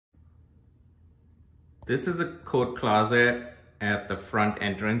This is a coat closet at the front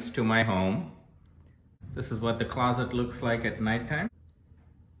entrance to my home. This is what the closet looks like at nighttime.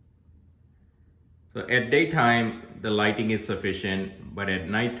 So at daytime, the lighting is sufficient, but at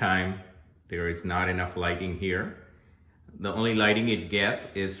nighttime, there is not enough lighting here. The only lighting it gets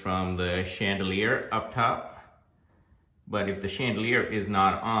is from the chandelier up top. But if the chandelier is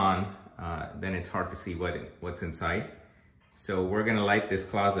not on, then it's hard to see what's inside. So we're gonna light this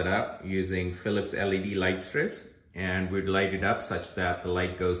closet up using Philips LED light strips, and we'd light it up such that the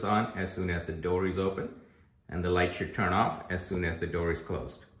light goes on as soon as the door is open, and the light should turn off as soon as the door is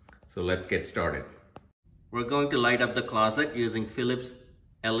closed. So let's get started. We're going to light up the closet using Philips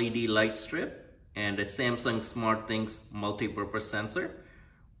LED light strip and a Samsung SmartThings multi-purpose sensor.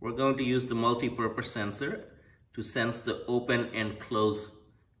 We're going to use the multi-purpose sensor to sense the open and close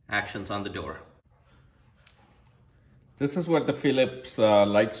actions on the door. This is what the Philips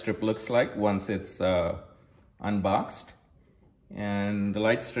light strip looks like once it's unboxed. And the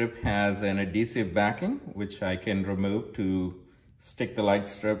light strip has an adhesive backing, which I can remove to stick the light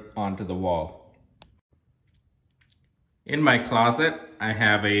strip onto the wall. In my closet, I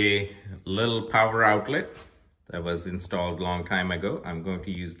have a little power outlet that was installed a long time ago. I'm going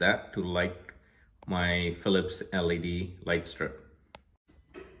to use that to light my Philips LED light strip.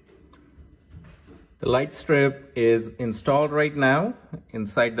 The light strip is installed right now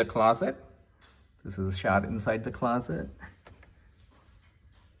inside the closet. This is a shot inside the closet.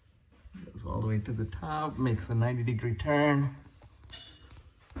 Goes all the way to the top, makes a 90-degree turn.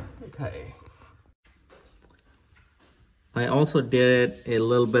 Okay. I also did a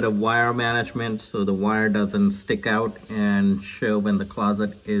little bit of wire management so the wire doesn't stick out and show when the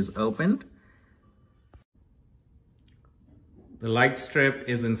closet is opened. The light strip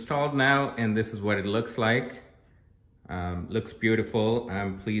is installed now, and this is what it looks like. Looks beautiful.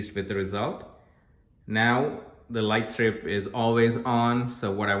 I'm pleased with the result. Now the light strip is always on,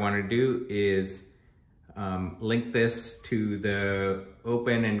 so what I want to do is link this to the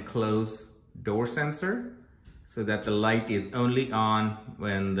open and close door sensor so that the light is only on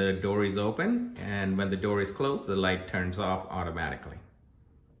when the door is open, and when the door is closed, the light turns off automatically.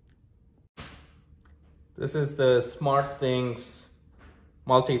 This is the SmartThings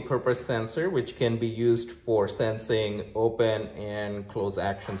multi-purpose sensor, which can be used for sensing open and close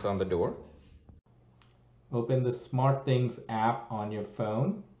actions on the door. Open the SmartThings app on your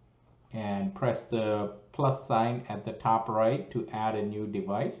phone and press the plus sign at the top right to add a new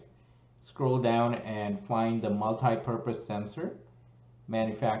device. Scroll down and find the multi-purpose sensor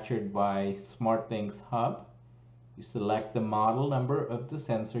manufactured by SmartThings Hub. You select the model number of the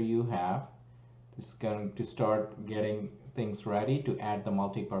sensor you have. It's going to start getting things ready to add the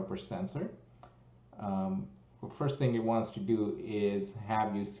multi-purpose sensor. The first thing it wants to do is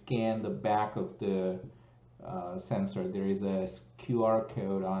have you scan the back of the sensor. There is a QR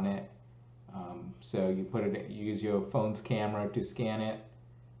code on it. So you use your phone's camera to scan it.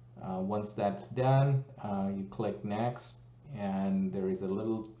 Once that's done, you click next, and there is a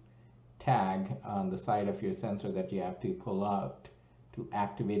little tag on the side of your sensor that you have to pull out to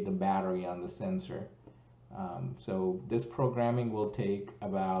activate the battery on the sensor. So this programming will take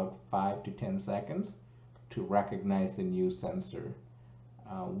about 5 to 10 seconds to recognize the new sensor.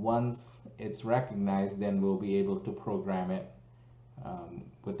 Once it's recognized, then we'll be able to program it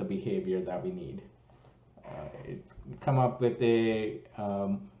with the behavior that we need. It's come up with a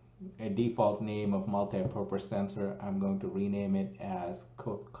default name of multi-purpose sensor. I'm going to rename it as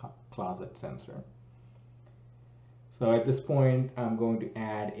coat closet sensor. So at this point, I'm going to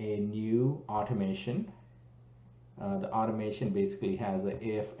add a new automation. The automation basically has an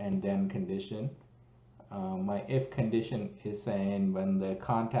if and then condition. My if condition is saying when the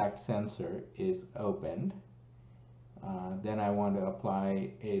contact sensor is opened, then I want to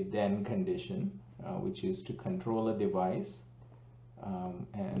apply a then condition, which is to control a device.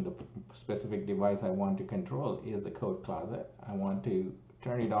 And the specific device I want to control is the coat closet. I want to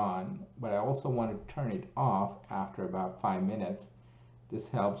turn it on, but I also want to turn it off after about 5 minutes. This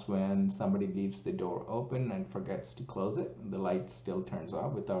helps when somebody leaves the door open and forgets to close it. The light still turns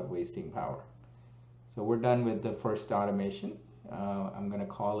off without wasting power. So we're done with the first automation. I'm going to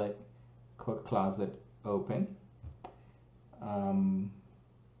call it coat closet open.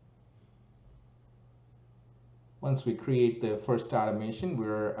 Once we create the first automation,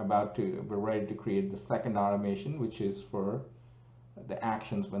 we're ready to create the second automation, which is for the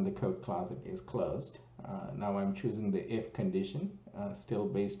actions when the coat closet is closed. Now I'm choosing the if condition, still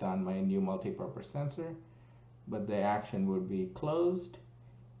based on my new multi-purpose sensor, but the action would be closed,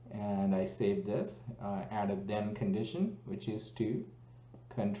 and I save this. Add a then condition, which is to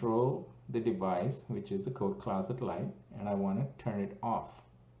control the device, which is the coat closet light, and I want to turn it off.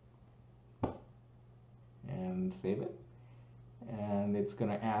 And save it. And it's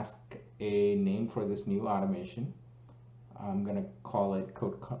going to ask a name for this new automation. I'm going to call it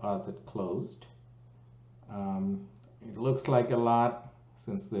coat closet closed. It looks like a lot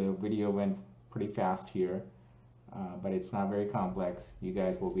since the video went pretty fast here, but it's not very complex. You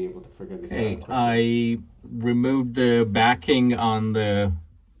guys will be able to figure this out quickly. I removed the backing on the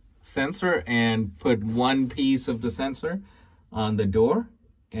sensor and put one piece of the sensor on the door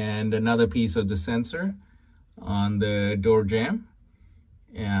and another piece of the sensor on the door jamb.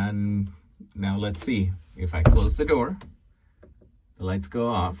 And now let's see. If I close the door, the lights go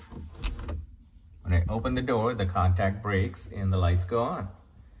off. When I open the door, the contact breaks and the lights go on.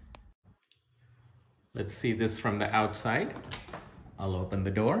 Let's see this from the outside. I'll open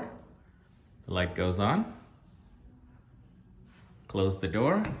the door. The light goes on. Close the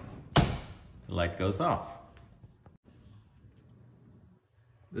door. The light goes off.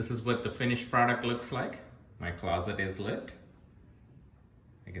 This is what the finished product looks like. My closet is lit.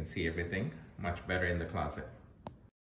 I can see everything much better in the closet.